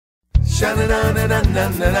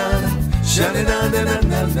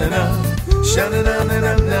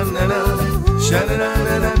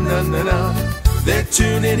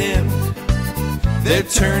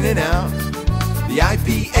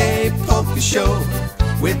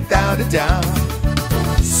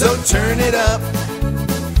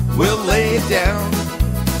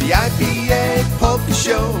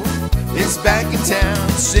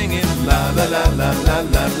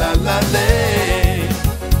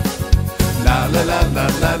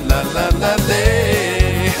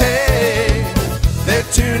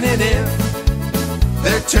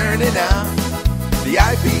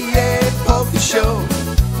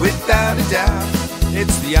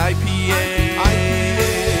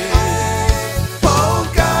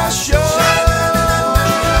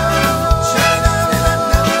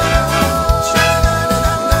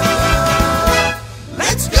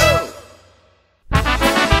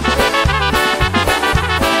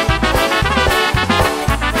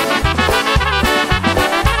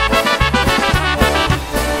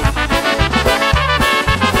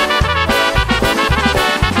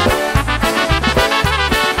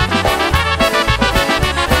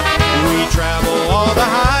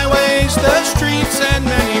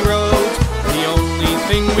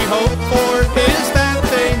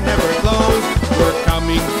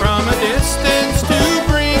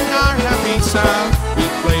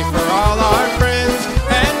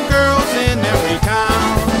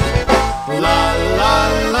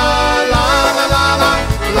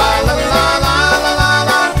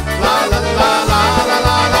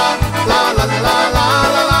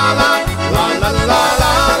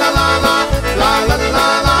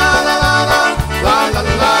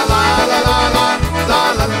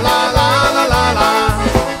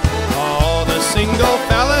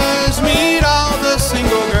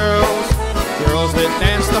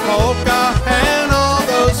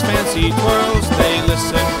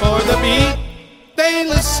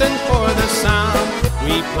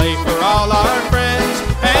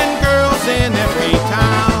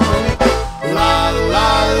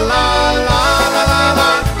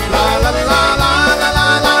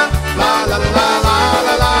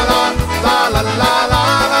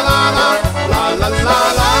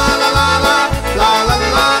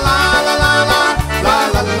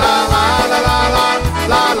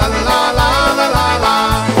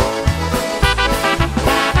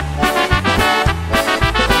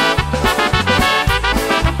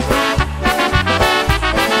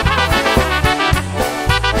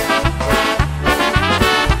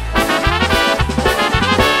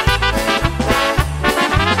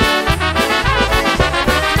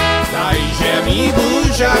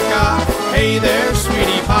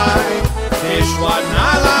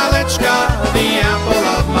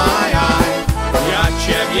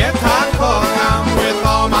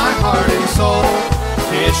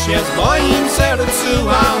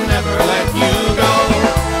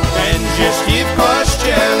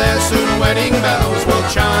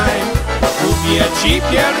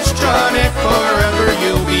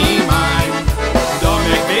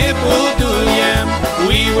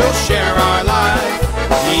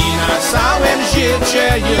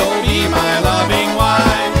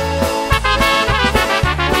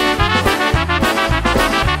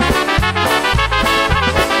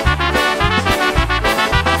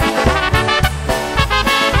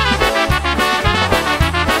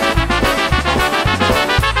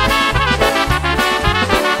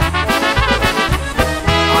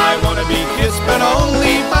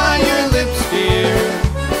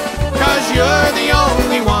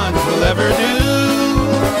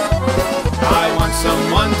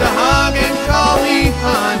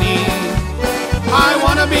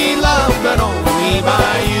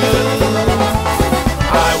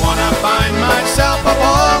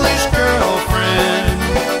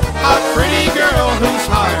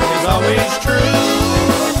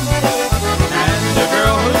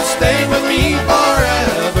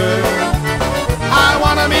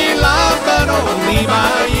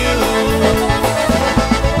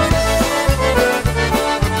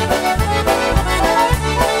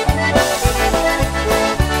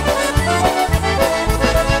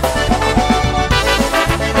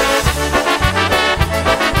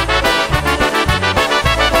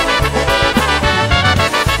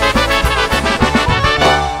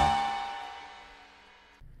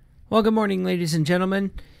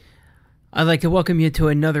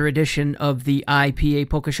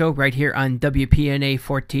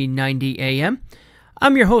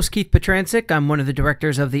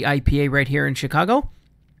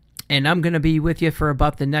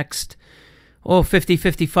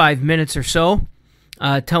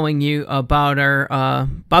telling you about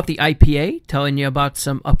about the IPA, telling you about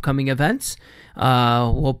some upcoming events.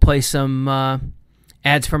 We'll play some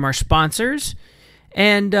ads from our sponsors,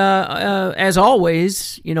 and as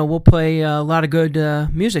always, we'll play a lot of good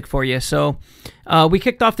music for you. So we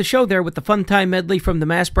kicked off the show there with the Fun Time medley from the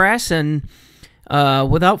Mass Brass, and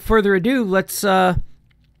without further ado, let's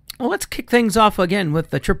kick things off again with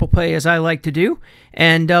the triple play, as I like to do,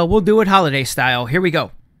 and we'll do it holiday style. Here we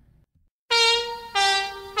go.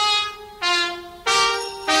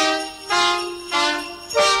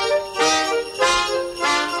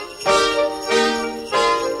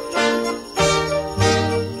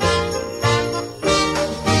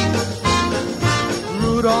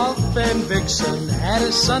 Rudolph and Vixen had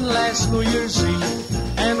a son last New Year's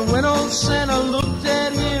Eve, and when old Santa looked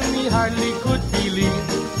at him, he hardly could believe.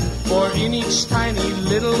 For in each tiny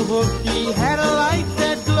little hoof he had a light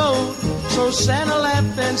that glowed. So Santa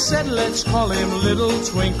laughed and said, let's call him Little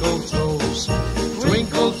Twinkle Toes.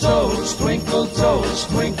 Twinkle toes, twinkle toes,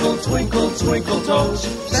 twinkle, twinkle, twinkle toes.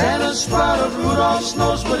 Santa's proud of Rudolph's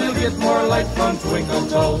nose, but he'll get more light from Twinkle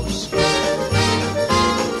Toes.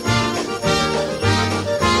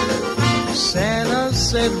 Santa,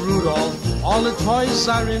 said Rudolph, all the toys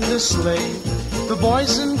are in the sleigh. The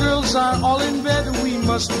boys and girls are all in bed, we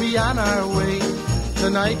must be on our way.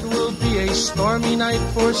 Tonight will be a stormy night,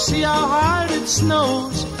 for see how hard it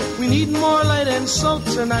snows. We need more light, and so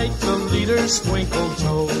tonight the leader's Twinkle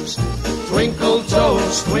Toes. Twinkle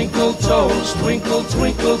toes, twinkle toes, twinkle,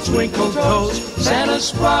 twinkle, twinkle toes.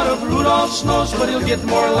 Santa's proud of Rudolph's nose, but he'll get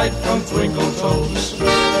more light from Twinkle Toes.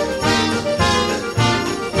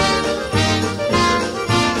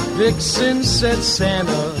 Vixen, said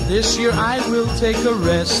Santa, this year I will take a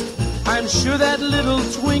rest. I'm sure that little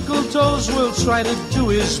Twinkle Toes will try to do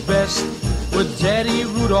his best. With Daddy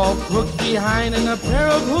Rudolph hooked behind and a pair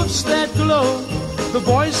of hoofs that glow, the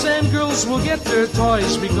boys and girls will get their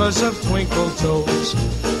toys because of Twinkle Toes.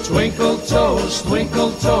 Twinkle toes,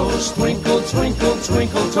 twinkle toes, twinkle, twinkle,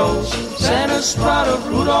 twinkle toes. Santa's proud of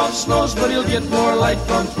Rudolph's nose, but he'll get more light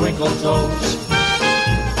from Twinkle Toes.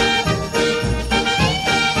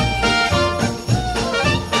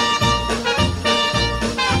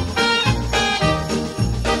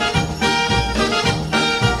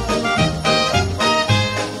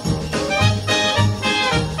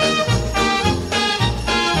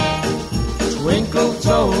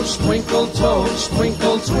 Twinkle toes,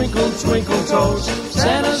 twinkle, twinkle, twinkle toes.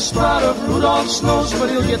 Santa's proud of Rudolph's nose, but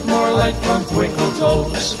he'll get more light from Twinkle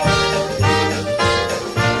Toes.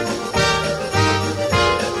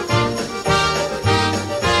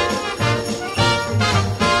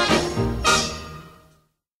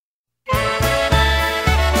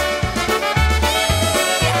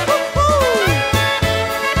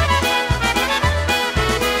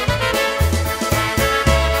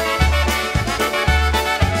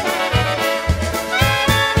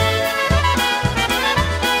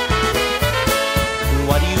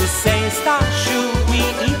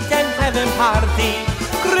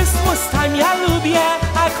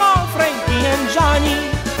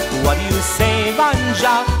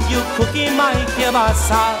 Cookie my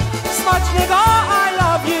kielbasa, smacznego I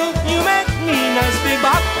love you, you make me nice big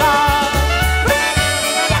baka.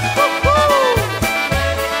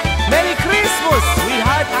 Merry Christmas,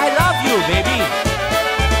 sweetheart, I love you, baby.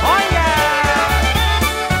 Oh yeah!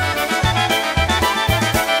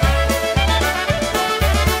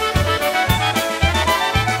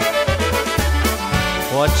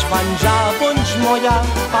 Chodź Wandzia, bądź moja,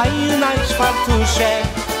 fajna i czwartusze.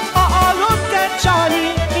 Oh, look at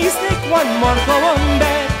Johnny, he's like one more go on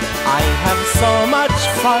bed. I have so much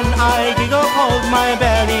fun, I giggle hold my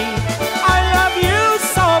belly. I love you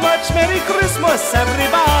so much, Merry Christmas,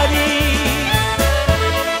 everybody.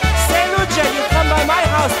 Say, Lucia, you come by my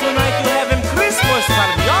house tonight, you having Christmas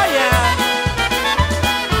party, oh yeah.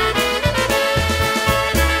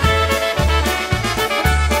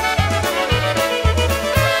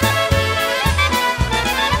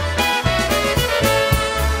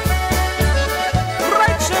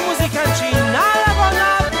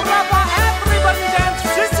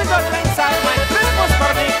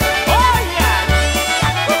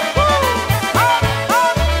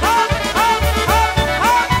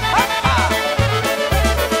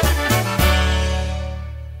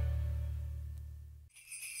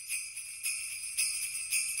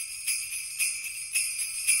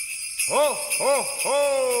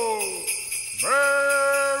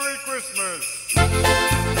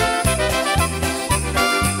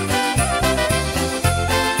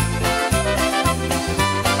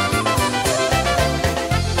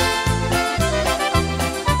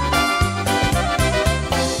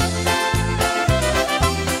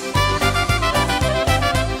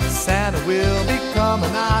 will be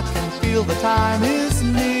coming, I can feel the time is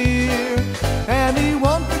near. And he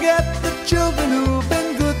won't forget the children who've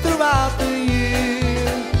been good throughout the year.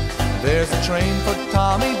 There's a train for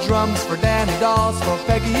Tommy, drums for Danny, dolls for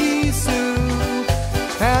Peggy Sue,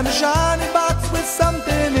 and a shiny box with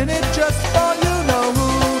something in it just for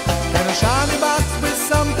you-know-who. And a shiny box with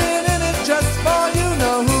something in it just for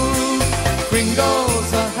you-know-who.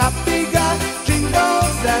 Ringo's a happy guy,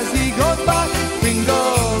 jingles as he goes by.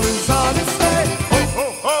 Ringo is on his way, ho,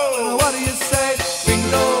 ho, ho. What do you say?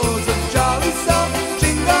 Ringo's a jolly soul,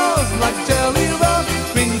 jingles like jelly roll.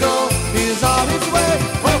 Ringo is on his way,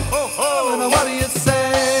 ho, ho, ho. What do you say?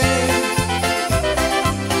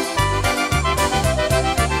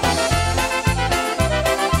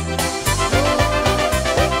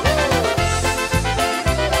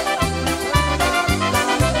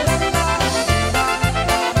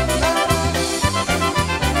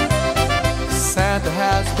 Santa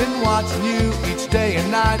has been watching you each day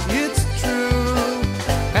and night, it's true.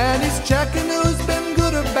 And he's checking who's been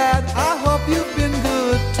good or bad, I hope you've been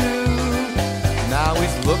good too. Now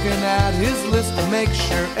he's looking at his list to make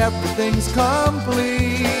sure everything's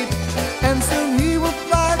complete. And soon he will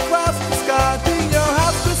fly across the sky to your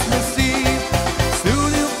house Christmas Eve.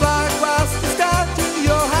 Soon he'll fly across the sky to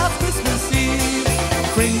your house Christmas Eve.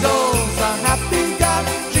 Ringo's a happy guy,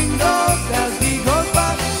 jingles as he goes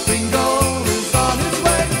by. Ringo is on his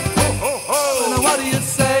way, ho, ho, ho. Now what do you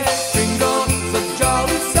say? Ringo's a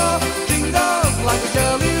jolly soul, jingles like a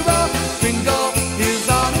jelly roll. Ringo is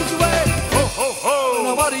on his way, ho, ho, ho.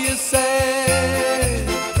 Now what do you say?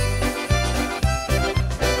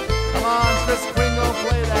 Come on, Chris Kringle,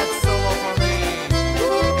 play that solo for me.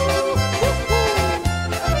 Woo, woo, woo.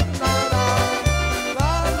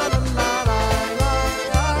 La, la, la, la, la, la, la, la,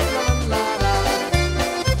 la, la, la.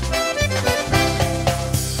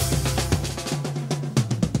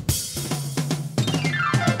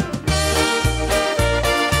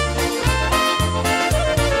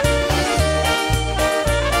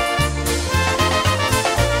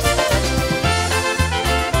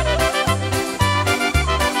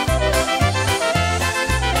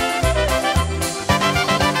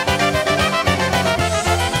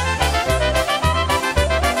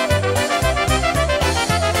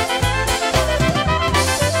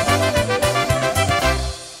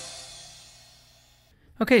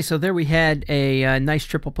 Okay, so there we had a nice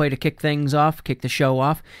triple play to kick things off, kick the show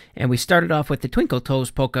off, and we started off with the Twinkle Toes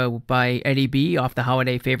Polka by Eddie B. off the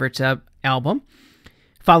Holiday Favorites album.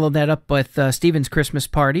 Followed that up with Stephen's Christmas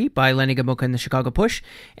Party by Lenny Gomulka and the Chicago Push,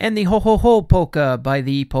 and the Ho Ho Ho Polka by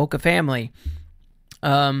the Polka Family.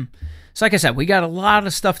 So like I said, we got a lot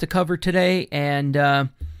of stuff to cover today, and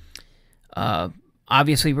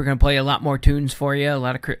obviously we're going to play a lot more tunes for you, a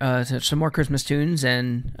lot of some more Christmas tunes,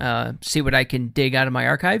 and see what I can dig out of my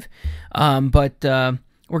archive. But we're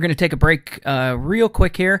going to take a break real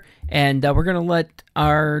quick here, and we're going to let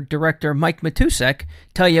our director, Mike Matusek,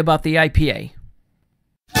 tell you about the IPA.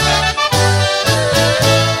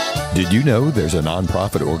 Did you know there's a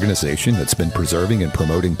nonprofit organization that's been preserving and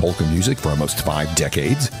promoting polka music for almost 5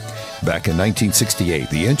 decades? Back in 1968,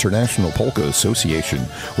 the International Polka Association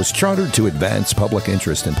was chartered to advance public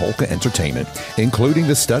interest in polka entertainment, including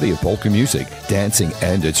the study of polka music, dancing,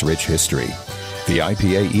 and its rich history. The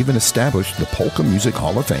IPA even established the Polka Music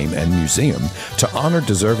Hall of Fame and Museum to honor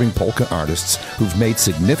deserving polka artists who've made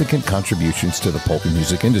significant contributions to the polka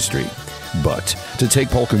music industry. But to take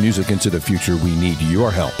polka music into the future, we need your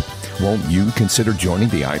help. Won't you consider joining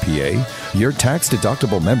the IPA? Your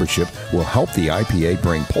tax-deductible membership will help the IPA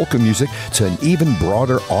bring polka music to an even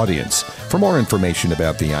broader audience. For more information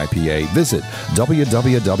about the IPA, visit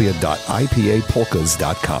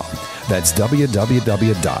www.ipapolkas.com. That's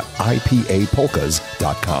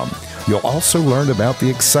www.ipapolkas.com. You'll also learn about the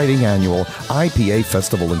exciting annual IPA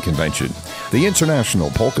Festival and Convention. The International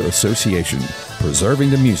Polka Association, preserving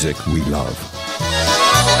the music we love.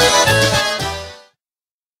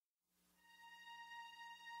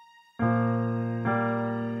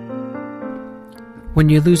 When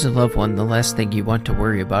you lose a loved one, the last thing you want to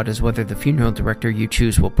worry about is whether the funeral director you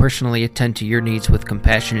choose will personally attend to your needs with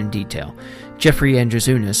compassion and detail. Jeffrey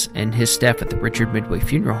Andrzejewski and his staff at the Richard Midway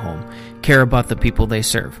Funeral Home care about the people they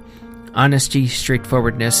serve. Honesty,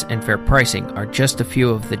 straightforwardness, and fair pricing are just a few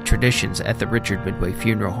of the traditions at the Richard Midway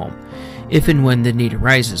Funeral Home. If and when the need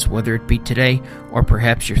arises, whether it be today or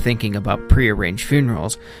perhaps you're thinking about pre-arranged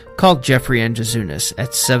funerals, call Jeffrey Andrzejewski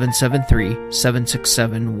at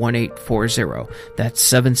 773-767-1840. That's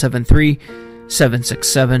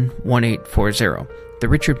 773-767-1840. The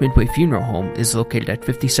Richard Midway Funeral Home is located at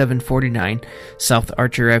 5749 South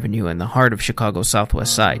Archer Avenue in the heart of Chicago's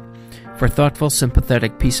Southwest Side. For thoughtful,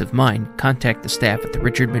 sympathetic peace of mind, contact the staff at the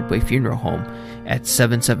Richard Midway Funeral Home at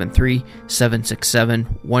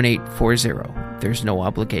 773-767-1840. There's no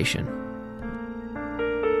obligation.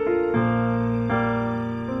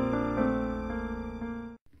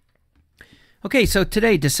 Okay, so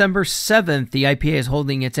today, December 7th, the IPA is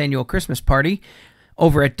holding its annual Christmas party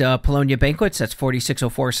over at Polonia Banquets. That's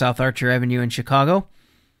 4604 South Archer Avenue in Chicago.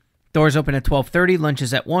 Doors open at 12:30, lunch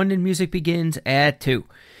is at 1, and music begins at 2.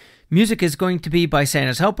 Music is going to be by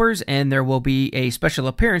Santa's Helpers, and there will be a special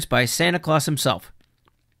appearance by Santa Claus himself.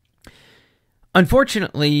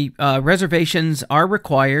 Unfortunately, reservations are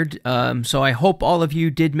required, so I hope all of you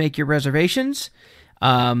did make your reservations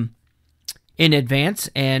in advance,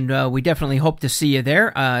 and we definitely hope to see you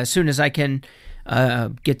there. As soon as I can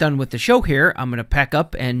get done with the show here, I'm going to pack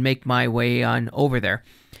up and make my way on over there.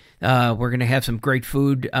 We're going to have some great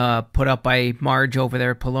food put up by Marge over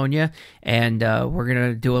there at Polonia, and we're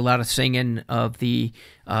going to do a lot of singing of the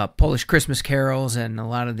Polish Christmas carols and a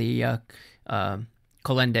lot of the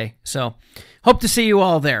kolędy. So hope to see you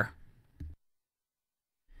all there.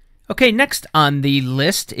 Okay, next on the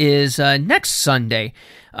list is next Sunday,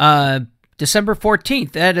 December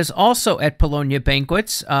 14th. That is also at Polonia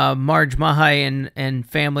Banquets. Marge Mahai and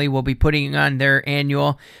family will be putting on their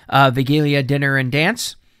annual Vigilia dinner and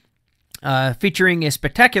dance. Featuring a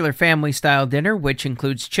spectacular family-style dinner, which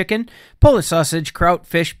includes chicken, Polish sausage, kraut,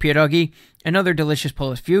 fish, pierogi, and other delicious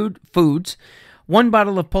Polish foods. 1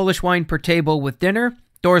 bottle of Polish wine per table with dinner.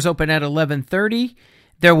 Doors open at 11:30.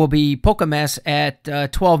 There will be polka mass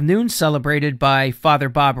at 12 noon, celebrated by Father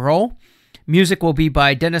Bob Roll. Music will be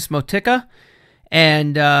by Dennis Motyka,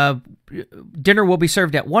 and dinner will be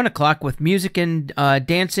served at 1 o'clock with music and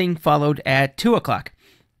dancing followed at 2 o'clock.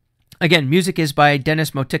 Again, music is by Dennis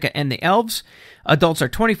Motyka and the Elves. Adults are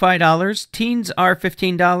 $25, teens are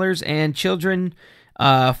 $15, and children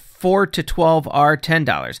 4 to 12 are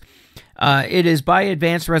 $10. It is by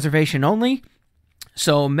advance reservation only,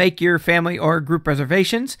 so make your family or group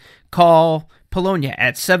reservations. Call Polonia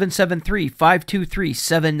at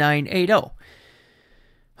 773-523-7980.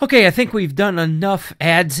 Okay, I think we've done enough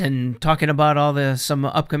ads and talking about some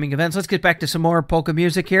upcoming events. Let's get back to some more polka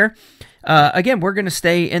music here. Again, we're going to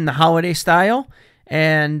stay in the holiday style,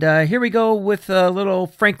 and here we go with a little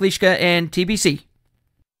Frank Liszka and TBC.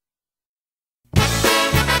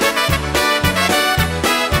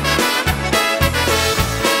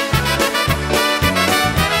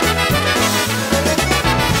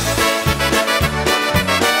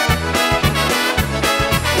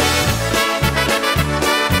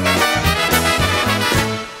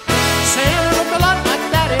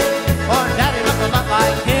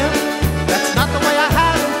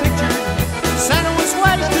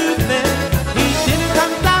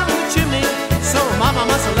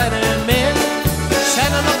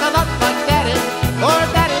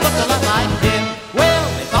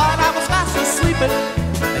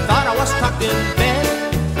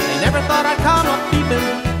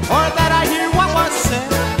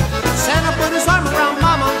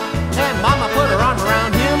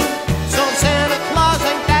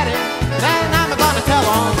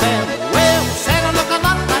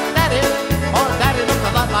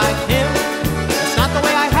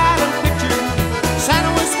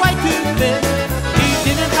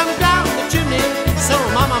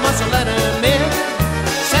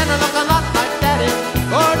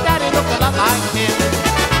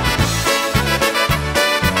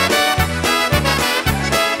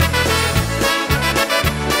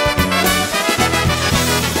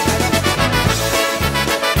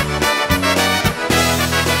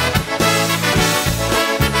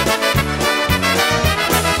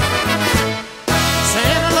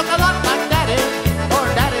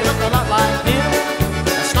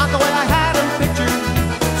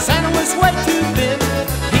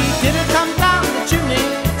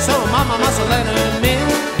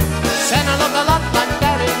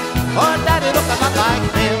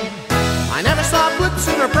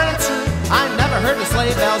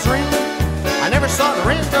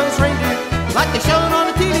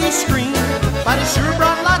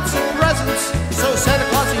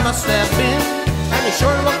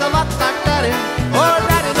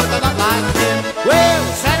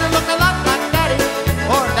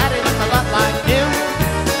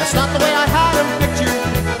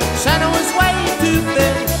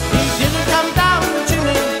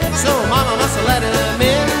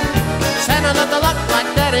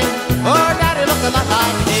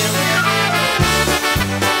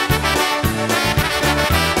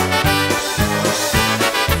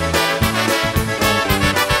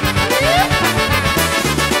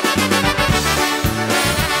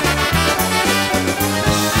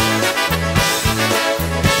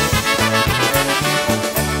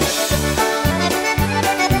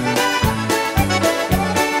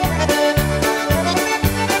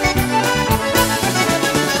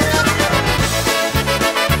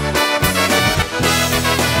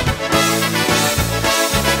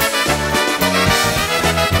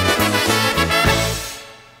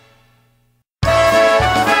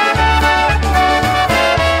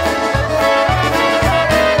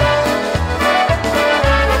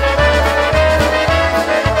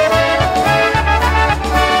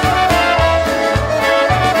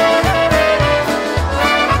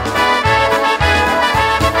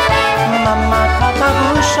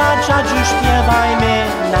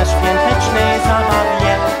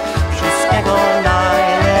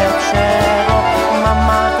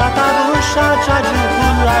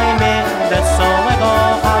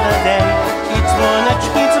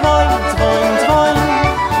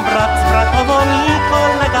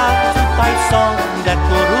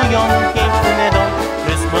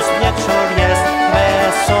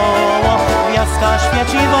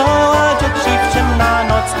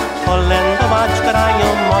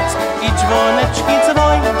 i dzwoneczki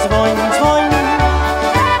dzwoń, dzwoń, dzwoń.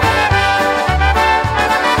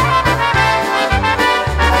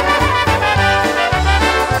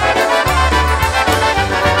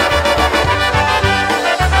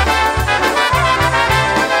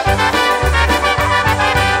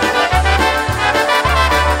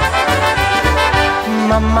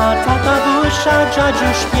 Mama, tata, dusza, dziadziu,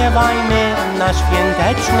 śpiewajmy na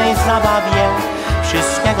świątecznej zabawie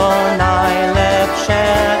wszystkiego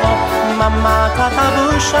najlepszego. Mama, tata,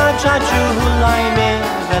 dusza, dziadziu, hulajmy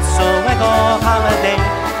wesołego holiday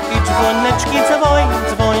i dzwoneczki dzwoń,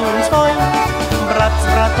 dzwoń, dzwoń. Brat z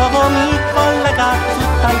bratową i kolega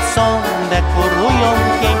tutaj są, dekorują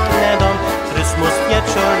piękny dom. Chrystus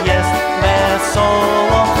wieczór jest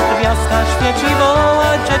wesoło, gwiazdka świeci,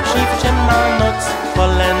 woła dzieci w ciemna noc.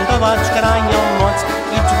 Kolędować grają moc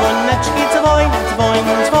i dzwoneczki dzwoń, dzwoń,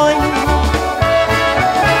 dzwoń.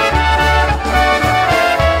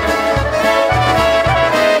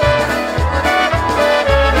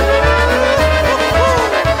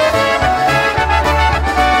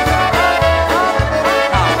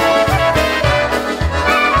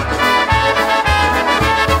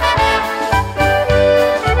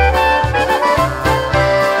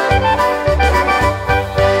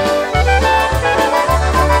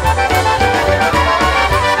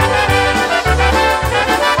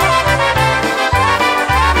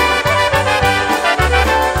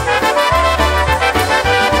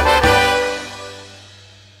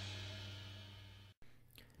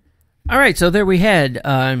 All right, so there we had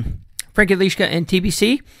Frankie Lishka and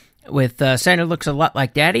TBC with Santa Looks a Lot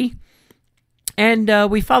Like Daddy. And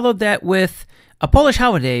we followed that with A Polish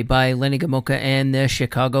Holiday by Lenny Gomulka and the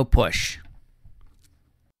Chicago Push.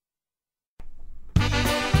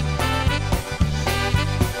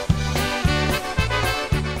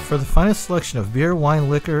 For the finest selection of beer, wine,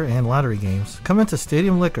 liquor, and lottery games, come into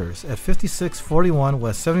Stadium Liquors at 5641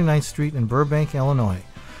 West 79th Street in Burbank, Illinois.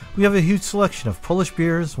 We have a huge selection of Polish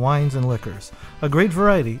beers, wines, and liquors. A great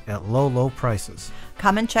variety at low, low prices.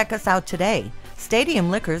 Come and check us out today.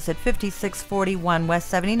 Stadium Liquors at 5641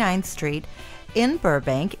 West 79th Street in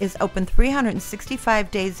Burbank is open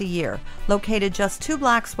 365 days a year, located just 2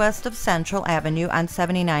 blocks west of Central Avenue on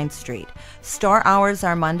 79th Street. Store hours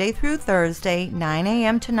are Monday through Thursday, 9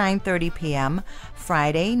 a.m. to 9:30 p.m.,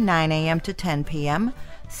 Friday, 9 a.m. to 10 p.m.,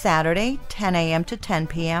 Saturday, 10 a.m. to 10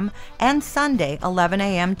 p.m., and Sunday, 11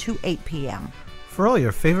 a.m. to 8 p.m. For all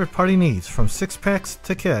your favorite party needs, from six-packs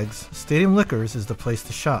to kegs, Stadium Liquors is the place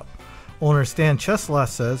to shop. Owner Stan Cheslaw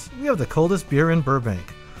says, we have the coldest beer in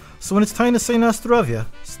Burbank. So when it's time to say Nostrovia,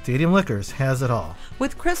 Stadium Liquors has it all.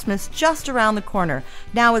 With Christmas just around the corner,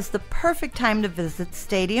 now is the perfect time to visit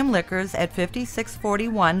Stadium Liquors at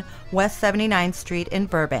 5641 West 79th Street in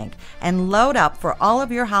Burbank and load up for all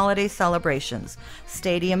of your holiday celebrations.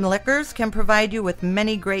 Stadium Liquors can provide you with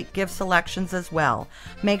many great gift selections as well.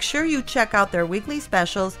 Make sure you check out their weekly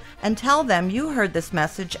specials and tell them you heard this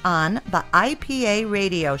message on the IPA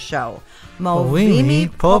radio show.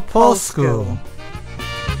 Mówimy po polsku.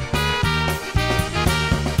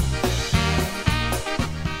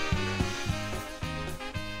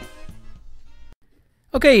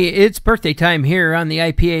 Okay, it's birthday time here on the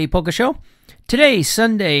IPA Polka Show. Today,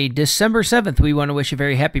 Sunday, December 7th, we want to wish a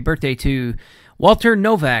very happy birthday to Walter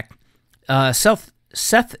Novak, Seth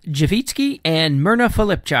Javitsky, and Myrna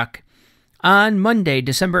Filipchuk. On Monday,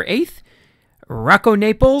 December 8th, Rocco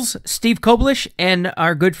Naples, Steve Koblish, and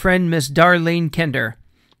our good friend Miss Darlene Kender.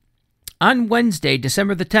 On Wednesday,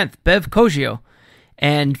 December the 10th, Bev Koggio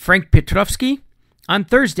and Frank Pietrovsky. On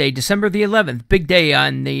Thursday, December the 11th, big day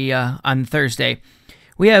on Thursday,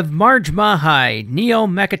 we have Marge Mahai, Neo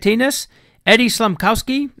Makatinas, Eddie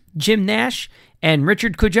Slumkowski, Jim Nash, and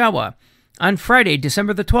Richard Kujawa. On Friday,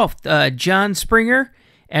 December the 12th, John Springer.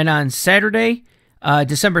 And on Saturday,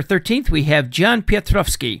 December 13th, we have John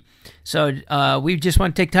Pietrovsky. So we just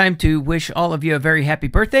want to take time to wish all of you a very happy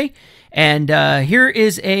birthday. And here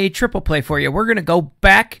is a triple play for you. We're going to go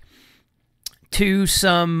back to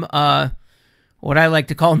some what I like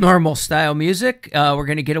to call normal style music. We're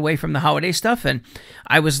going to get away from the holiday stuff. And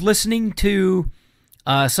I was listening to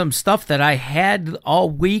some stuff that I had all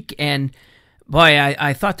week, and boy,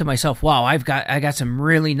 I thought to myself, wow, I got some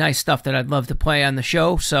really nice stuff that I'd love to play on the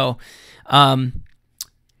show. So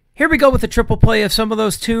here we go with a triple play of some of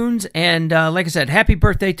those tunes. And like I said, happy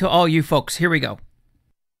birthday to all you folks. Here we go.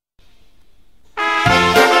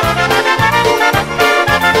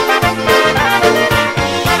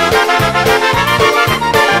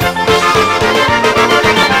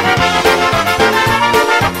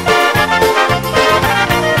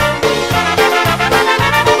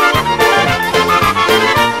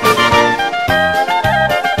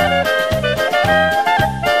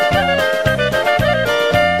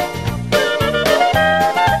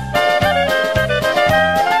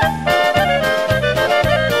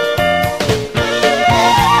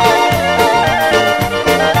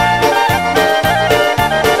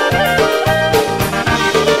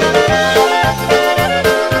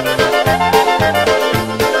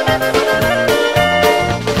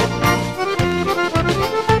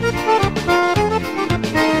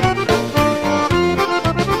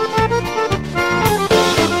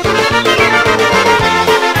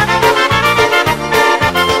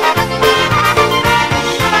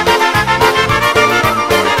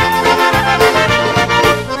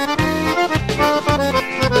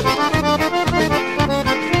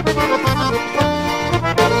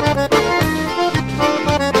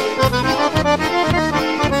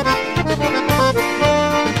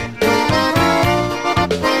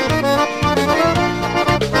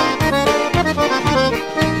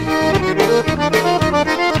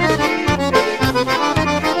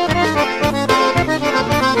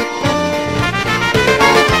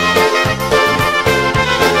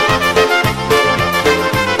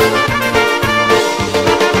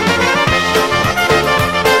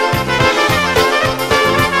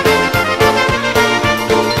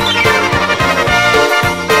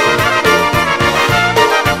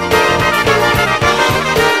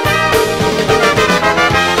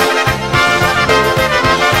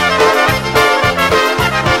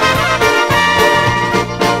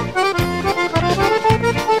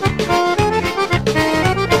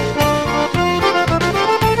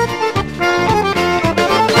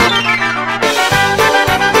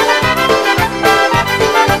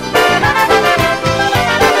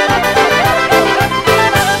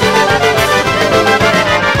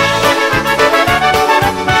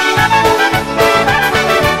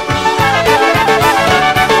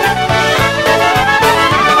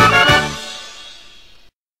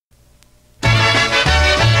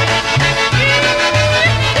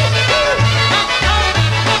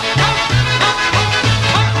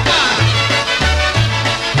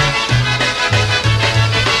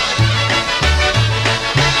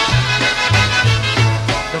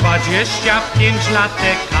 25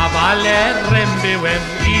 latek kawalerem byłem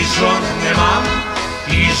i żonę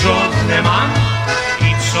mam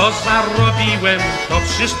i co zarobiłem, to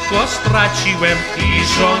wszystko straciłem i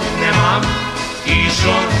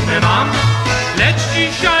żonę mam, lecz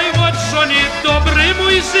dzisiaj od żony dobry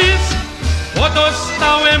mój zysk, bo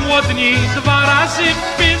dostałem od niej 2 razy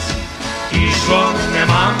pysk i żonę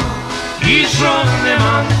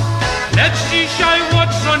mam, lecz dzisiaj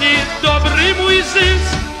od żony dobry mój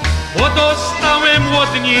zysk, bo dostałem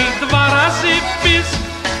od niej 2 razy pysk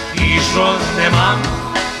i żonę mam.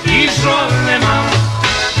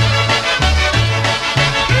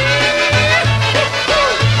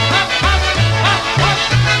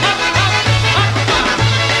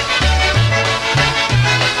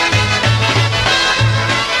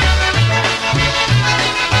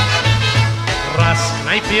 Raz w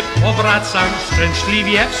knajpie powracam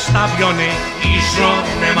szczęśliwie wstawiony i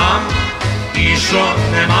żonę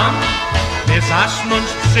mam, by zasnąć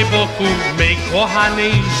przy boku mej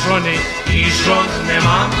kochanej żony i żonę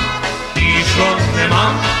mam.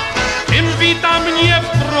 Tym wita mnie w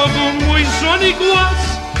progu mój żony głos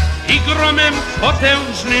i gromem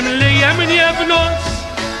potężnym leje mnie w nos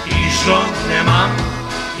i żonę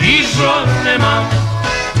mam.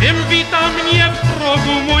 Tym wita mnie w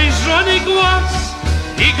progu mój żony głos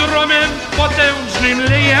i gromem potężnym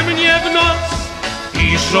leje mnie w nos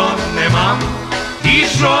i żonę mam.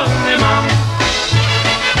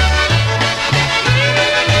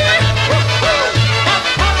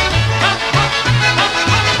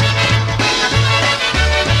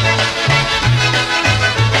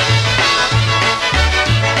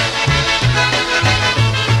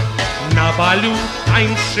 Na balu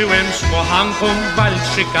tańczyłem z kochanką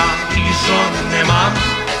walczyka i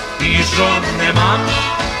żonę mam,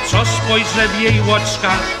 co spojrzę w jej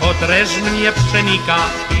oczka, odreż mnie przenika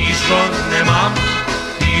i żonę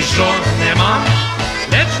mam,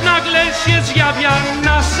 lecz nagle się zjawia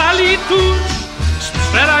na sali tuż z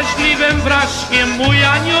przeraźliwym wraszkiem mój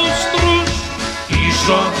anioł stróż i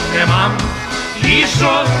żonę mam,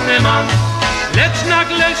 lecz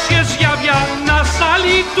nagle się zjawia na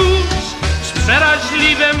sali tuż z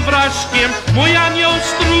przeraźliwym wraszkiem mój anioł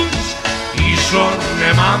stróż i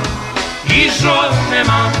żonę mam.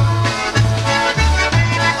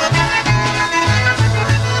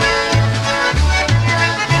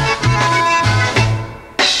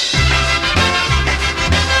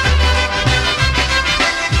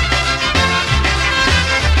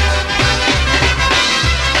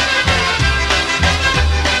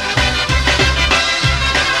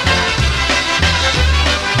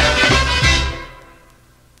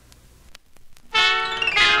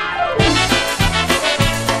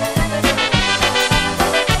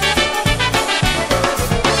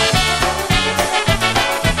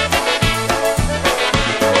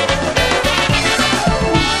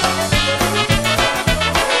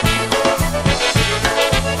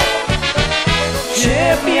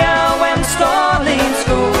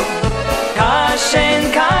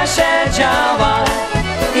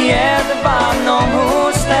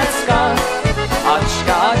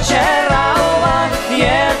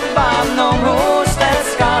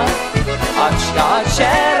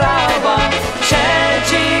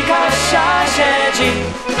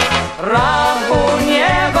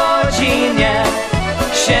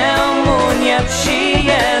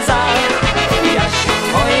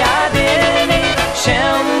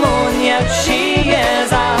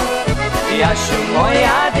 Jasiu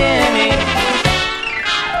moja dymi.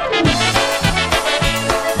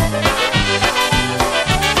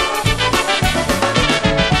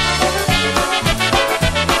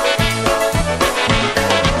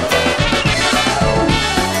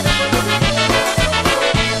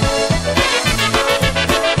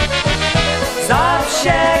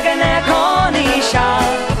 Zawsze gnę konisia,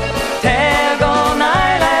 tego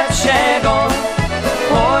najlepszego.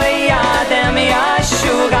 Pojadę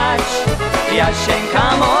Jasiu gać,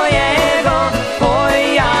 Jasieńka mojego.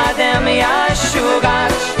 Pojadę Jasiu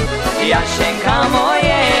gać, Jasieńka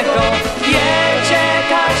mojego. Jedzie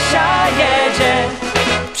Kasia, jedzie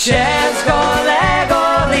przez gole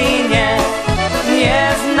golinie. Nie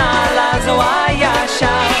znalazła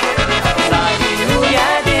Jasia, zaginął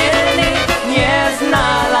jedyny. Nie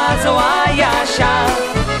znalazła Jasia,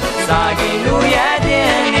 zaginął jedyny.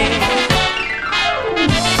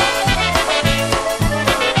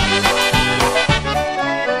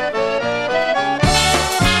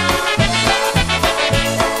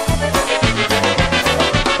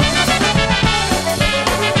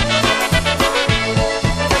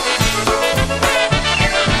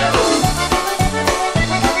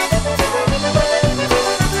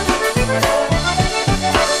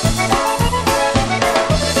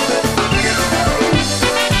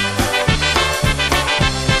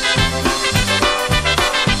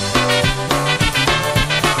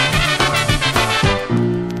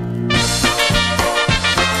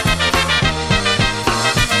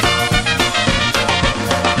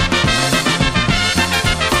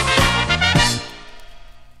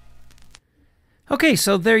 Okay,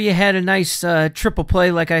 so there you had a nice triple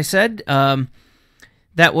play, like I said.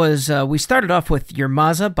 That was, we started off with Your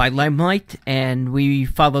Maza by Limelight, and we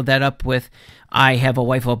followed that up with I Have a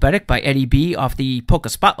Wife Obetic by Eddie B off the Polka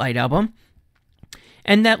Spotlight album.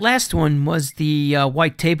 And that last one was the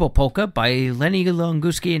White Table Polka by Lenny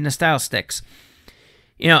Longuski and the Style Sticks.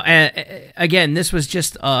 You know, again, this was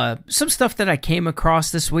just some stuff that I came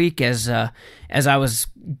across this week as I was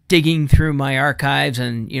digging through my archives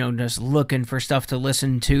and, you know, just looking for stuff to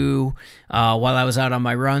listen to while I was out on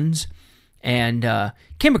my runs. And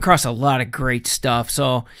came across a lot of great stuff.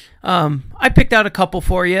 So I picked out a couple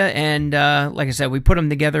for you, and like I said, we put them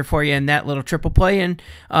together for you in that little triple play, and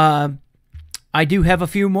I do have a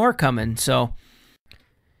few more coming, so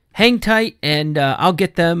hang tight, and I'll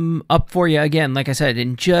get them up for you again, like I said,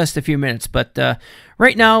 in just a few minutes. But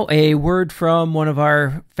right now, a word from one of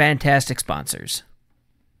our fantastic sponsors.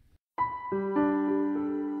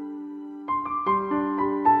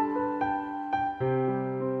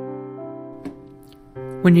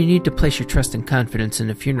 When you need to place your trust and confidence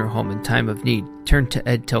in a funeral home in time of need, turn to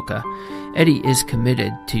Ed Tilka. Eddie is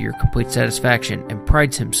committed to your complete satisfaction and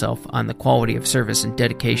prides himself on the quality of service and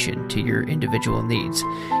dedication to your individual needs.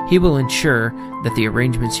 He will ensure that the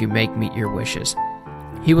arrangements you make meet your wishes.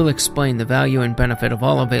 He will explain the value and benefit of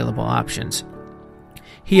all available options.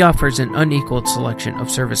 He offers an unequaled selection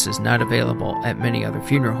of services not available at many other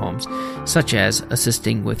funeral homes, such as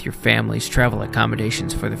assisting with your family's travel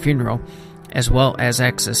accommodations for the funeral, as well as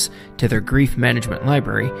access to their grief management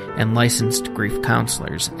library and licensed grief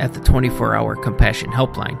counselors at the 24-hour Compassion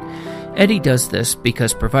Helpline. Eddie does this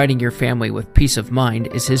because providing your family with peace of mind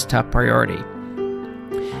is his top priority.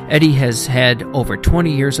 Eddie has had over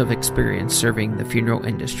 20 years of experience serving the funeral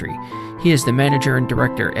industry. He is the manager and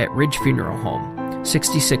director at Ridge Funeral Home,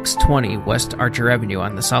 6620 West Archer Avenue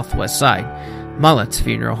on the southwest side, Mullet's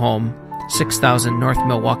Funeral Home, 6000 North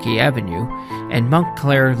Milwaukee Avenue, and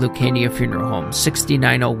Montclair Lucania Funeral Home,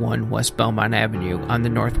 6901 West Belmont Avenue on the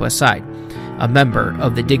northwest side, a member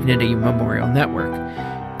of the Dignity Memorial Network.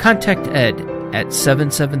 Contact Ed at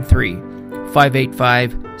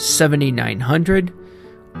 773-585-7900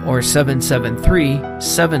 or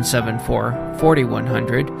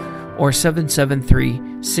 773-774-4100 or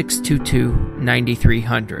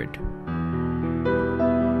 773-622-9300.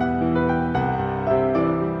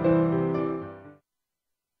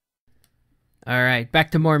 All right,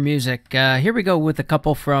 back to more music. Here we go with a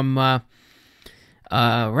couple from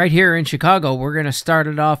right here in Chicago. We're going to start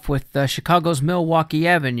it off with Chicago's Milwaukee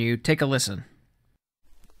Avenue. Take a listen.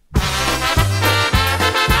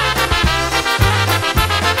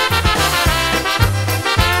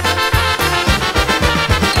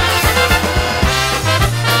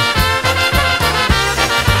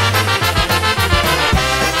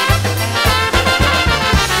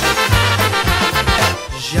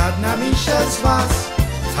 Żadna mi się z was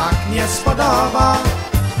tak nie spodoba,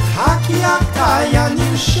 taki jak ta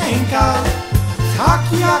Janiusieńka,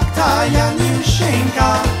 taki jak ta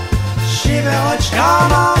Janiusieńka. Siwe oczka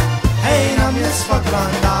ma, hej, na mnie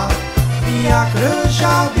spogląda, jak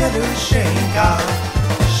róża bielusieńka.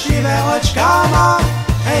 Siwe oczka ma,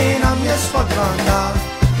 hej, na mnie spogląda,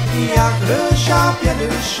 jak róża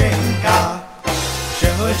bielusieńka.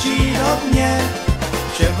 Przychodzi do mnie,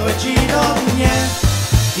 przychodzi do mnie,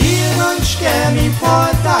 i rączkę mi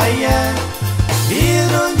podaje, i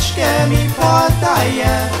rączkę mi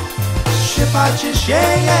podaje. Przypatrzcie się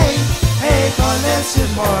jej, hej, koledzy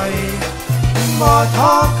moi, bo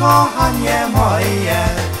to kochanie moje.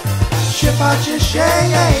 Przypatrzcie się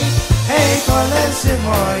jej, hej, koledzy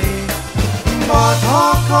moi, bo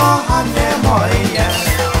to kochanie moje.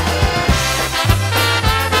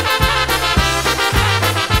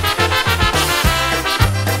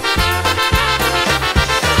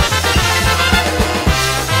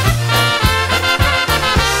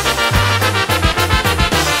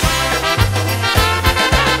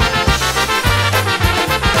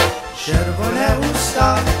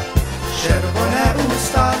 Czerwone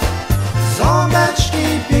usta, ząbeczki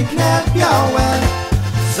piękne białe,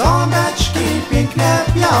 ząbeczki piękne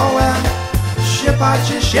białe.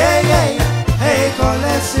 Przypatrzcie się jej, hej,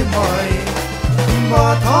 koledzy moi,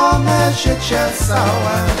 bo to me życie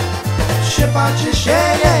całe. Przypatrzcie się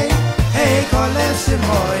jej, hej, koledzy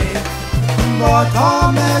moi, bo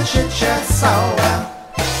to me życie całe.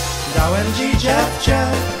 Dałem ci dziewczę,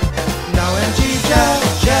 dałem ci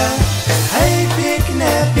dziewczę, hej,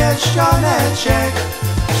 piękny pierścioneczek,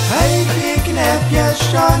 hej, piękny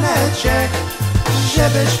pierścioneczek,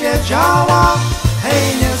 żebyś wiedziała, hej,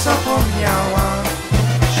 nie zapomniała,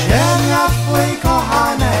 że ja twój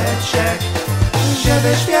kochaneczek,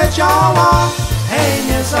 żebyś wiedziała, hej,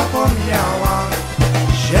 nie zapomniała,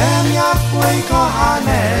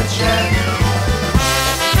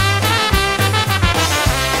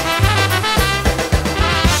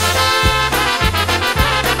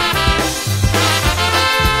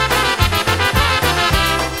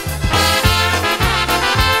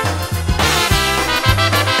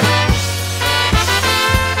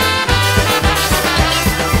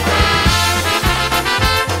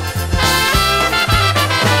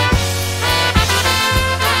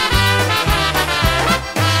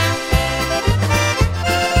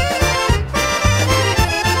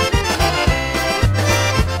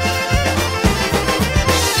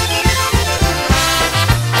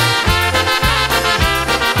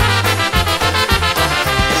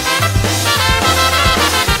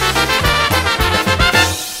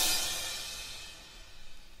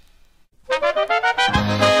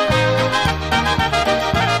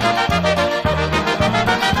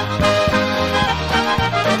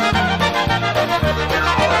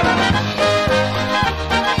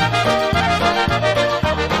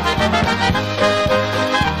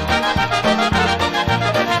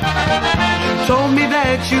 told me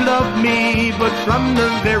that you loved me, but from the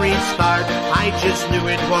very start, I just knew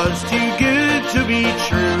it was too good to be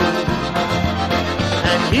true.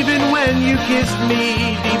 And even when you kissed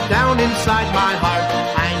me deep down inside my heart,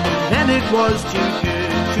 I knew then it was too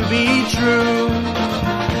good to be true.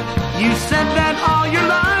 You said that all your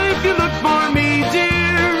life you looked for me,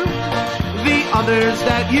 dear. The others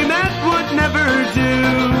that you met would never do.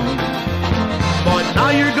 But now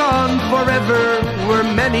you're gone forever, we're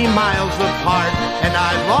many miles apart, and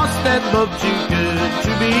I lost that love too good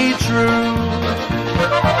to be true.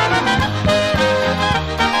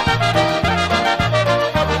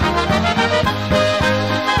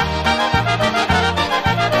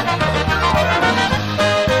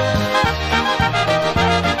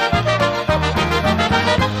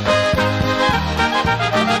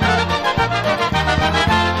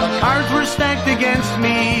 Against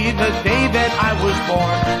me the day that I was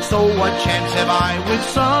born. So what chance have I with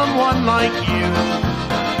someone like you?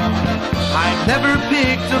 I've never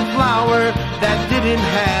picked a flower that didn't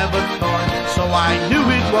have a thorn, so I knew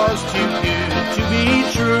it was too good to be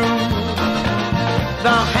true.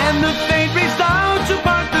 The hand of fate reached out to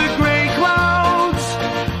part the gray clouds,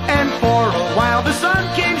 and for a while the sun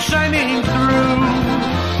came shining through.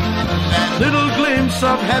 That little glimpse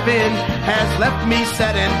of heaven has left me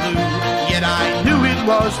sad and blue, yet I knew it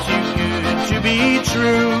was too good to be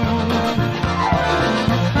true.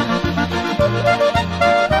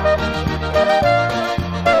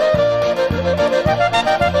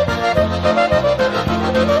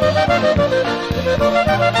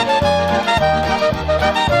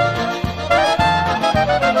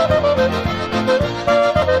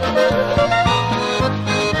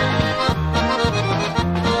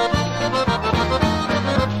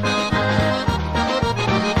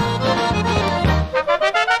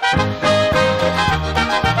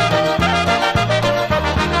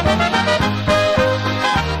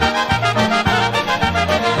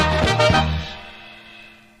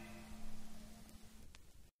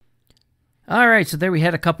 All right, so there we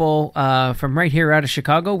had a couple from right here out of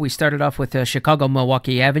Chicago. We started off with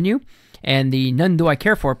Chicago-Milwaukee Avenue and the None Do I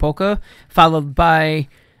Care For polka, followed by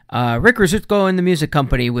Rick Rizutko and the Music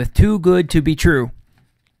Company with Too Good To Be True.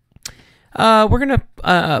 We're going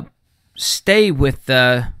to stay with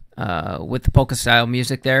the polka-style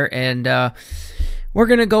music there, and we're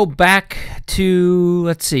going to go back to,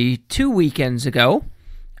 let's see, 2 weekends ago.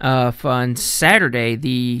 On Saturday,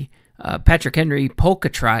 the Patrick Henry Polka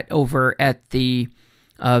Trot over at the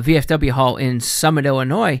VFW Hall in Summit,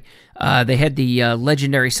 Illinois. They had the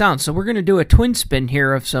legendary sound. So we're going to do a twin spin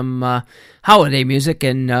here of some holiday music,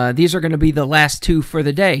 and these are going to be the last two for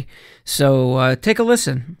the day. So take a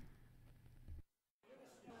listen.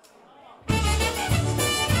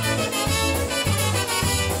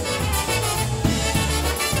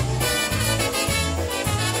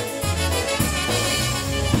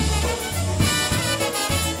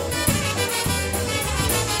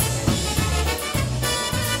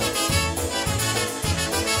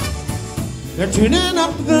 They're tuning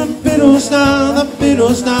up the fiddles now, the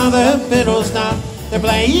fiddles now, the fiddles now. They're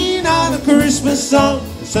playing out a Christmas song,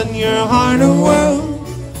 send your heart a whirl.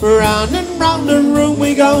 Round and round the room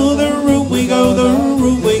we go, the room we go, the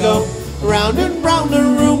room we go. Round and round the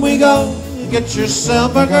room we go, get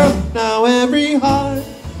yourself a girl. Now every heart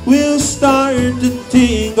will start to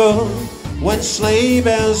tingle when sleigh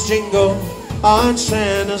bells jingle on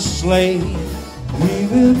Santa's sleigh. We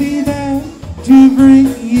will be there to bring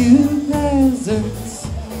you presents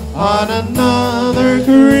on another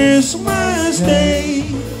Christmas day.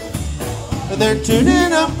 They're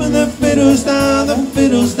tuning up the fiddles now, the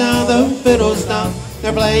fiddles now, the fiddles now.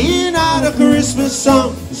 They're playing out a Christmas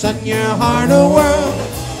song, send your heart a whirl.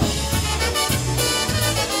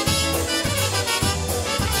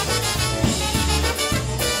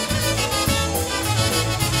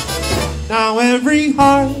 Now every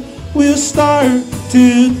heart will start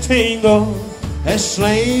to tingle as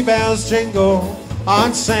sleigh bells jingle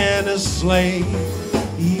on Santa's sleigh.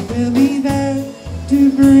 He will be there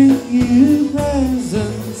to bring you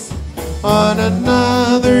presents on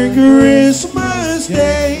another Christmas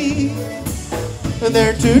day. And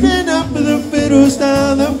they're tuning up the fiddles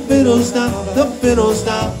now, the fiddles now, the fiddles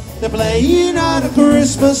now. They're playing out a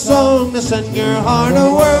Christmas song to send your heart a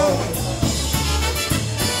whirl.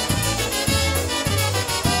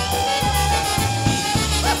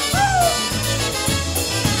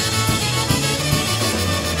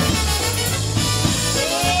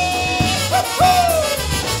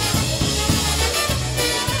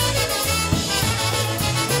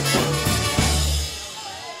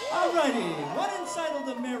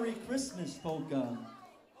 Christmas polka.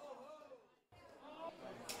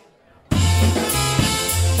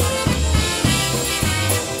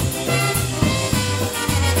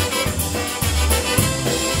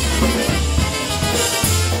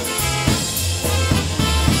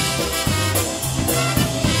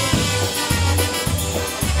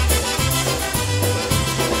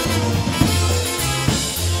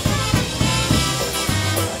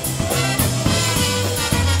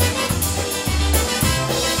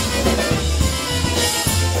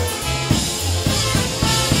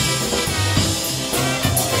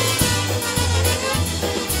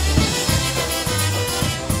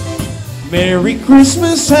 Merry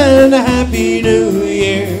Christmas and a Happy New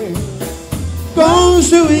Year goes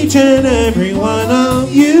to each and every one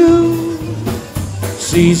of you.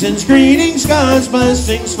 Season's greetings, God's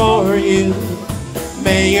blessings for you.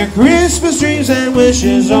 May your Christmas dreams and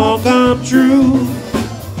wishes all come true.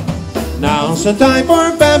 Now's the time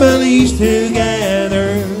for families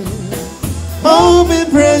together, open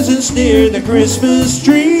presents near the Christmas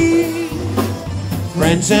tree.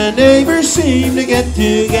 Friends and neighbors seem to get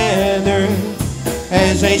together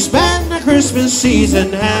as they spend the Christmas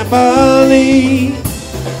season happily.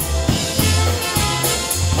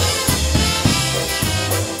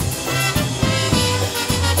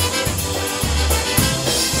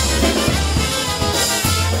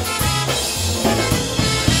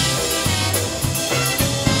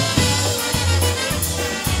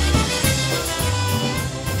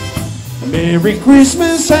 Merry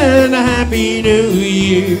Christmas and a Happy New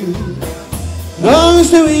Year goes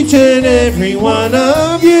to each and every one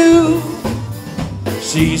of you.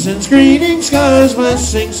 Season's greetings, God's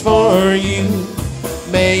blessings for you.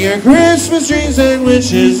 May your Christmas dreams and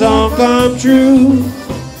wishes all come true.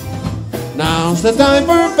 Now's the time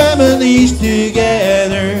for families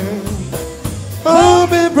together,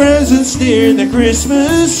 open presents near the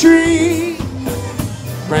Christmas tree.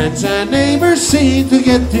 Friends and neighbors seem to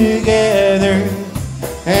get together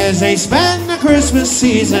as they spend the Christmas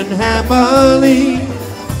season happily.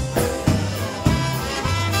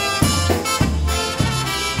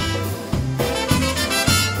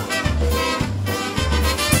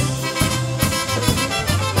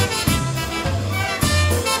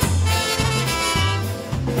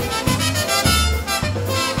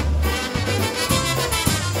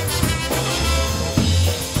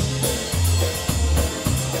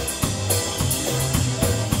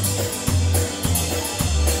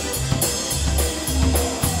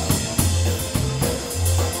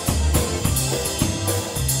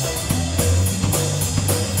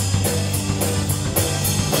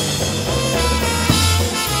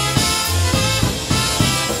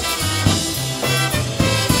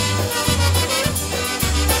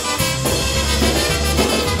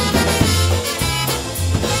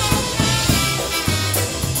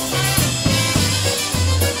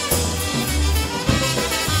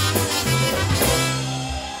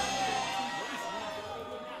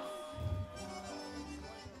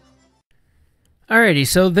 Alrighty,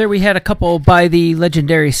 so there we had a couple by the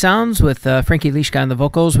Legendary Sounds with Frankie Lischka on the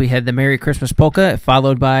vocals. We had the Merry Christmas Polka,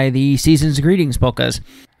 followed by the Season's Greetings Polkas.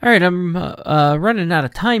 Alright, I'm running out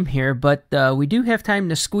of time here, but we do have time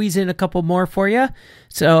to squeeze in a couple more for you.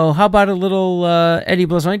 So how about a little Eddie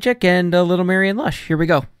Blazonczyk and a little Marion Lush? Here we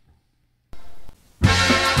go.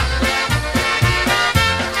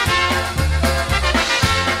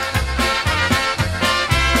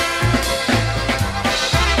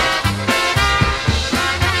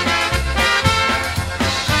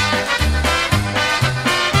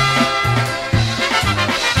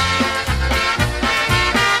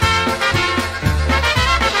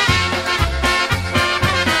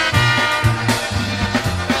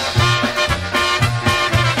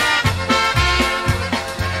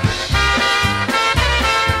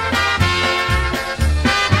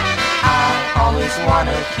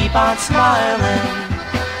 Keep on smiling.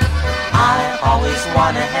 I always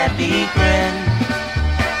want a happy grin.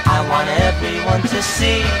 I want everyone to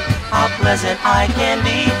see how pleasant I can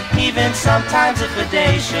be, even sometimes if a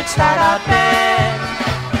day should start out bad.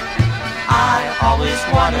 I always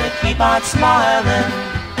want to keep on smiling,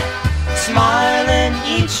 smiling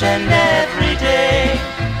each and every day.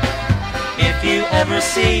 If you ever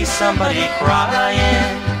see somebody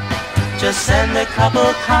crying, just send a couple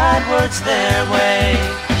kind words their way.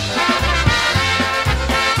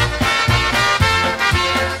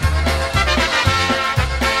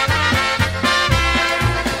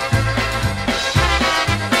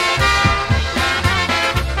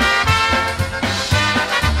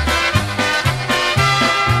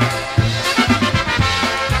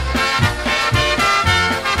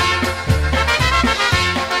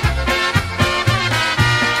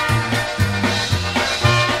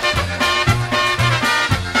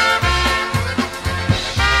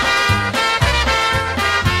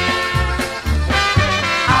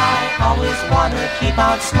 Keep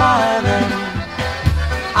on smiling.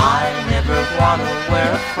 I never want to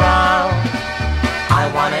wear a frown. I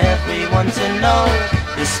want everyone to know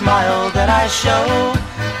the smile that I show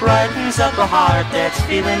brightens up a heart that's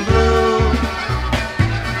feeling blue.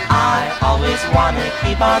 I always want to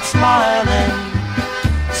keep on smiling,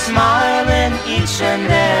 smiling each and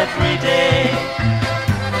every day.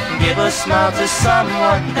 Give a smile to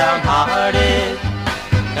someone downhearted.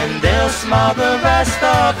 and they'll smile the rest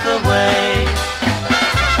of the way.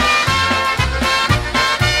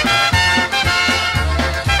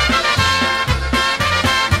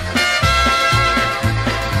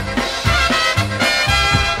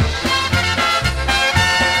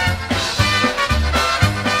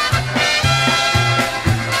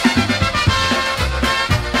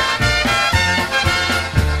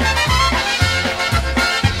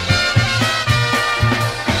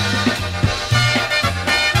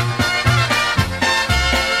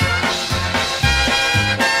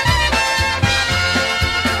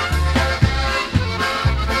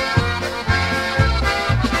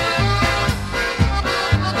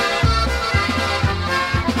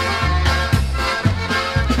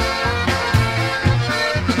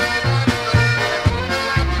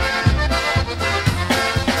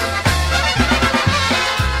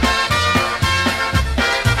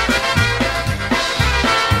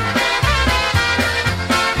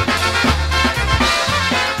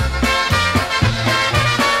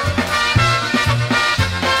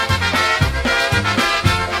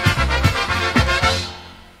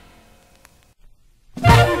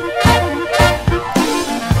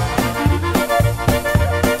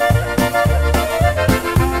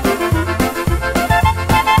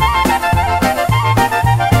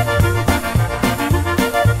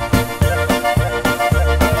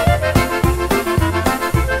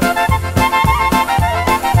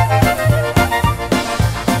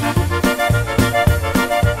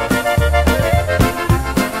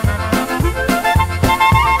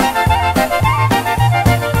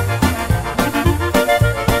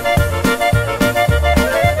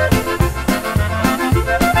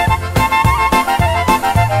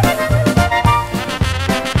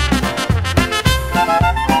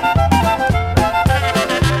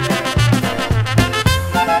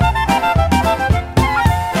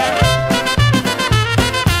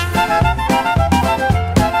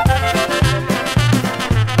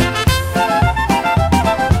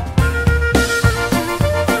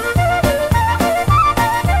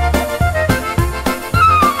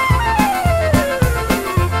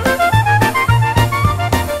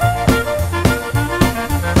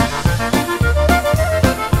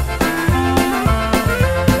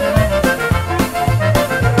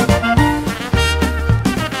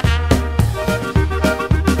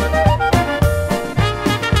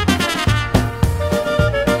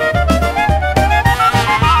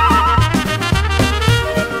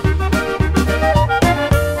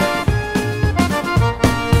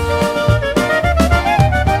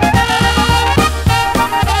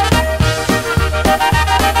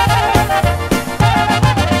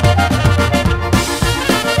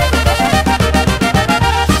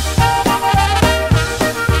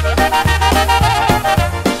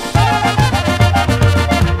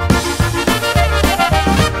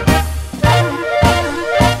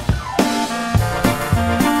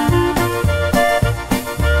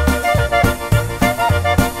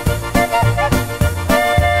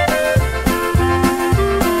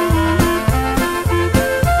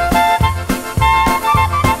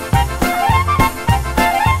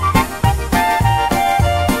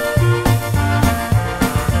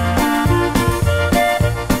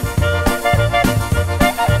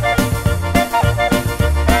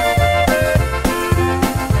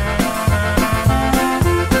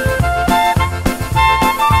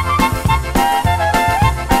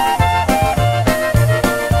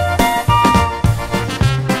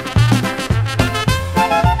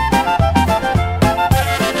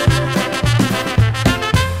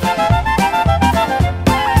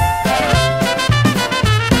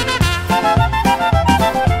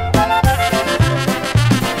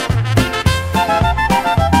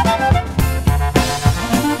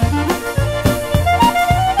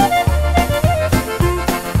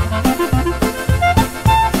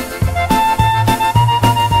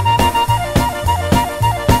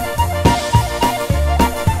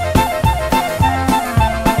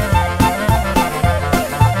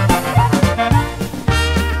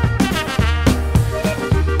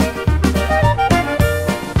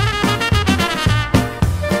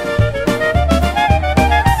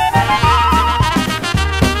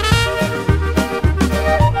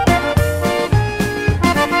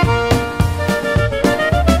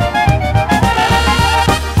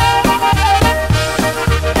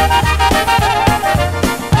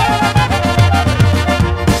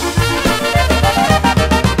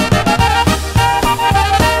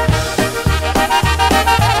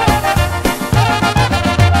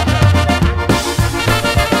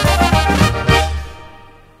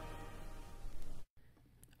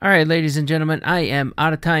 right, ladies and gentlemen, I am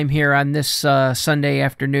out of time here on this Sunday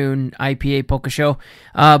afternoon IPA Polka Show.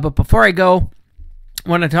 But before I go, I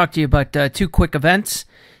want to talk to you about two quick events.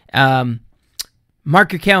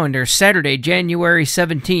 Mark your calendar, Saturday, January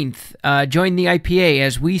 17th. Join the IPA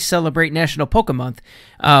as we celebrate National Polka Month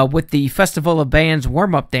with the Festival of Bands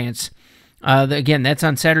warm-up dance. Again, that's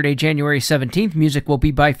on Saturday, January 17th. Music will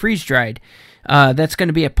be by Freeze Dried. That's going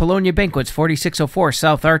to be at Polonia Banquets, 4604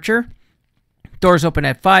 South Archer. Doors open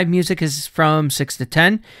at 5. Music is from 6 to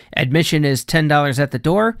 10. Admission is $10 at the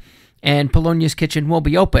door. And Polonia's Kitchen will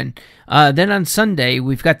be open. Then on Sunday,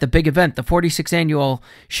 we've got the big event, the 46th Annual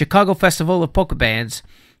Chicago Festival of Polka Bands.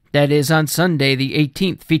 That is on Sunday, the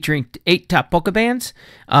 18th, featuring 8 top polka bands.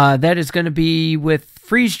 That is going to be with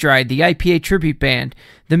Freeze Dried, the IPA Tribute Band,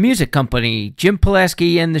 The Music Company, Jim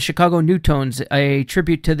Pulaski and the Chicago Newtones, a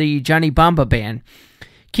tribute to the Johnny Bamba Band,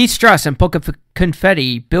 Keith Strauss and Polka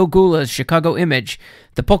Confetti, Bill Gula's Chicago Image,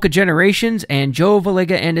 the Polka Generations, and Joe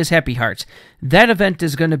Valega and his Happy Hearts. That event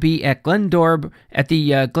is going to be at Glendora, at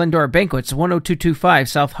the Glendora Banquets, 10225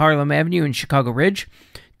 South Harlem Avenue in Chicago Ridge.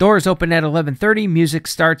 Doors open at 11:30. Music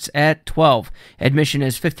starts at 12. Admission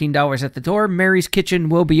is $15 at the door. Mary's Kitchen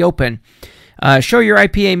will be open. Show your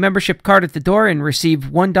IPA membership card at the door and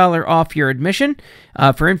receive $1 off your admission.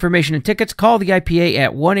 For information and tickets, call the IPA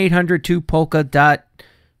at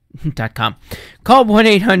 1-800-2polka.com. Call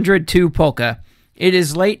 1-800-2polka. It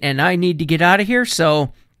is late and I need to get out of here,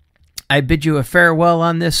 so I bid you a farewell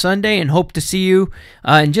on this Sunday and hope to see you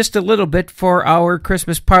in just a little bit for our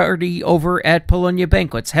Christmas party over at Polonia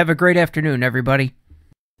Banquets. Have a great afternoon, everybody.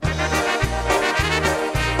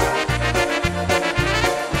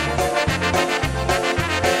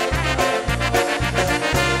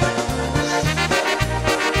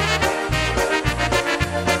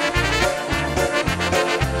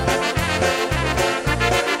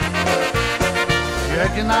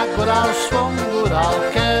 Żegna góral swą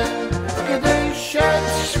góralkę, gdy się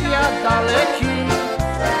świat daleki.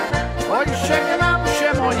 Oj, żegnam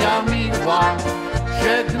się moja miła,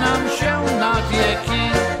 żegnam się na wieki.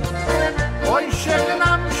 Oj,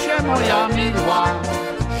 żegnam się moja miła,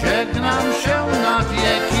 żegnam się na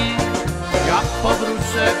wieki. Jak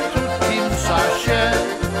powrócę w krótkim czasie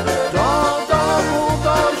do domu,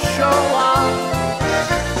 do sioła,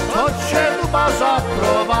 to cię chyba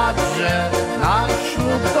zaprowadzę na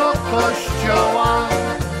ślub do kościoła.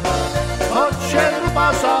 To cię chyba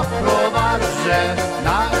zaprowadzę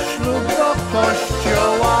na ślub do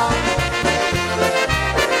kościoła.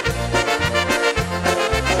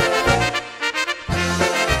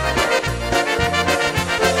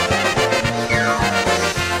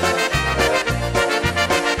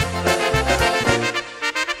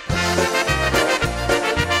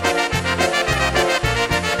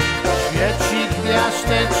 Świeci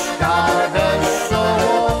gwiazdeczka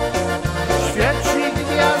wesoło, świeci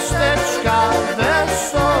gwiazdeczka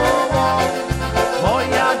wesoło.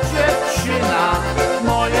 Moja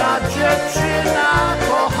dziewczyna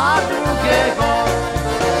kocha drugiego.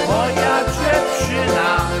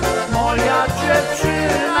 Moja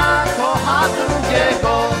dziewczyna kocha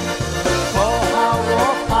drugiego. Kocha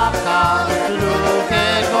chłopaka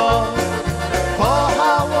drugiego.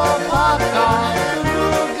 Kocha chłopaka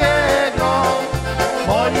drugiego.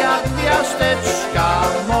 Moja gwiazdeczka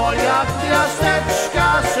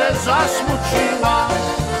se zasmuciła.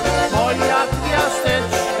 Moja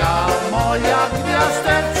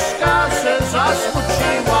gwiazdeczka se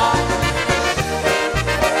zasmuciła.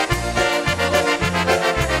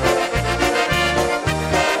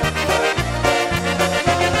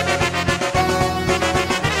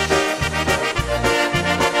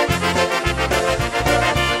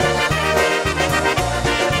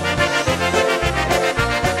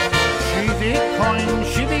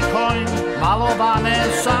 Siwy koń, malowane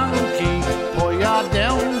sanki.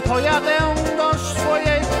 Pojadę do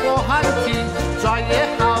swojej kochanki.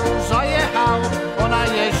 Zajechał, ona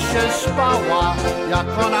jeszcze spała. Jak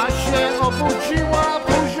ona się obudziła,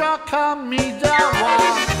 buziaka mi dała.